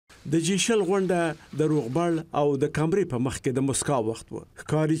د G20 غونډه د روغبړ او د کمرې په مخ کې د مسکا وخت و.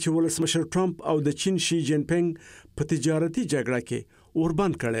 ښکاري چې ولسمشر ټرمپ او د چین شي جین پینګ په تجارتي جګړه کې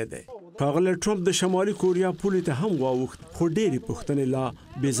اوربند کړی دی. ښاغلی ټرمپ د شمالي کوریا پولې ته هم واوښت، خو ډېرې پوښتنې لا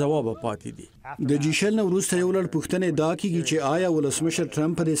بې ځوابه پاتې دي. د G20 نه وروسته یو لړ پوښتنې دا کېږي چې آیا ولسمشر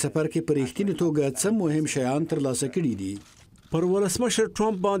ټرمپ په دې سفر کې په رښتینې توګه څه مهم شیان ترلاسه کړي دي. پر ولسمشر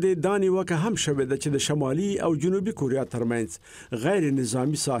ټرمپ باندې دا نیوکه هم شوې ده چې د شمالي او جنوبي کوریا ترمنځ غیر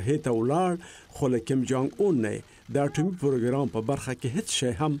نظامی ساحې ته ولاړ، خو له کیم جانګ اون نه د اټومي پروګرام په برخه کې هیڅ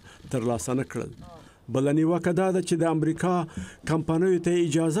شی هم ترلاسه نه کړل. بله نیوکه دا ده چې د امریکا کمپنیو ته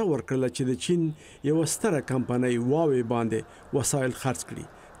اجازه ورکړله چې د چین یوه ستره کمپنۍ واوې باندې وسایل خرڅ کړي،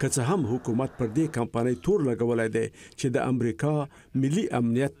 که څه هم حکومت پر دې کمپنۍ تور لګولی دی چې د امریکا ملي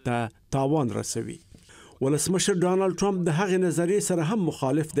امنیت ته تاوان رسوي. ولسمشر ډانلډ ټرمپ د هغې نظریې سره هم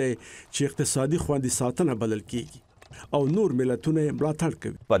مخالف دی چې اقتصادي خوندي ساتنه بلل کیږي او نور ملتونه یې ملاتړ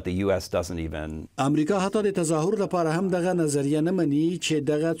کوي. But the US doesn't even امریکا حتی د تظاهر لپاره هم دغه نظریه نه مني چې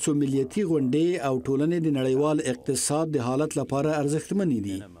دغه څو ملیتي غونډې او ټولنې د نړیوال اقتصاد د حالت لپاره ارزښتمنې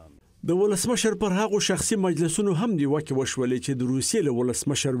دي. د ولسمشر پر هغو شخصي مجلسونو هم نیوکې وشولې چې د روسیې له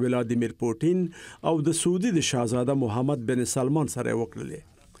ولسمشر ولادیمیر پوټین او د سعودي د شاهزاده محمد بن سلمان سره وکړلې.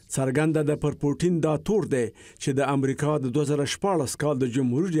 څرګنده ده پر پوټین دا تور دی چې د امریکا د 2014 کال د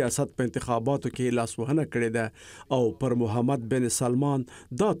جمهوریت ریاست په انتخاباتو کې لاسوهنه کړې ده او پر محمد بن سلمان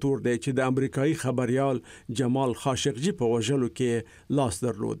دا تور دی چې د امریکایي خبريال جمال خاشقجي په وژلو کې لاس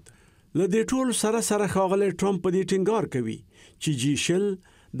درلود. له دې ټول سره ښاغلی ټرمپ په دې ټینګار کوي چې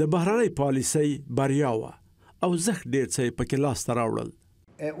G20 د بهرنۍ پالیسۍ بریا وه او زښت ډېر څه پکې لاسته راوړل.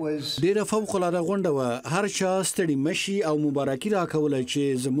 ډیره فوق العاده غونډه وه. هر چا ستړي مشي او مبارکي راکوله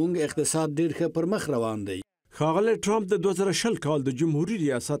چې زموږ اقتصاد ډیر ښه پر مخ روان دی. ښاغلی ټرمپ د 2020 کال د جمهوریت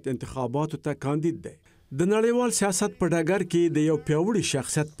ریاست انتخاباتو ته کاندید دی. د نړیوال سیاست په ډګر کې د یو پیاوړي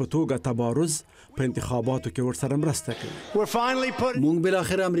شخصیت په توګه تبارز په انتخاباتو کې ورسره مرسته کوي. موږ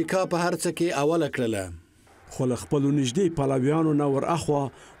بالاخره امریکا په هر څه کې اوله کړله. خو له خپلو نږدې پلویانو نه ور اخوا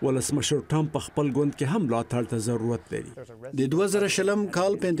ولسمشر ټرمپ په خپل ګوند کې هم ملاتړ ته ضرورت لري. د 2020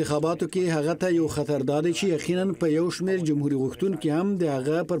 کال په انتخاباتو کې هغه ته یو خطر دا دی چې یقینا په یو شمېر جمهوریت غوښتونکي هم د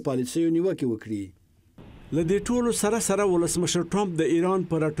هغه پر پالیسیو نیوکې وکړي. له دې ټولو سره ولسمشر ټرمپ د ایران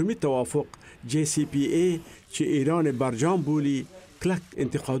پر اټومي توافق JCPA چې ایران برجام بولي کلک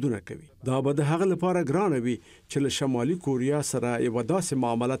انتقادونه کوي. دا به د هغه لپاره ګرانه وي چې له شمالي کوریا سره یوه داسې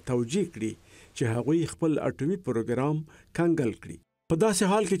معامله توجیه کړي چې هغوی خپل اټومي پروګرام کنګل کړي، په داسې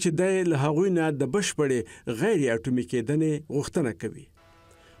حال کې چې دی له هغوی نه د بشپړې غیر اټومي کېدنې غوښتنه کوي.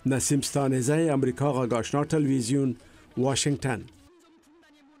 نسیم ستانزی، امریکا غږ آشنا تلویزیون، واشنگټن.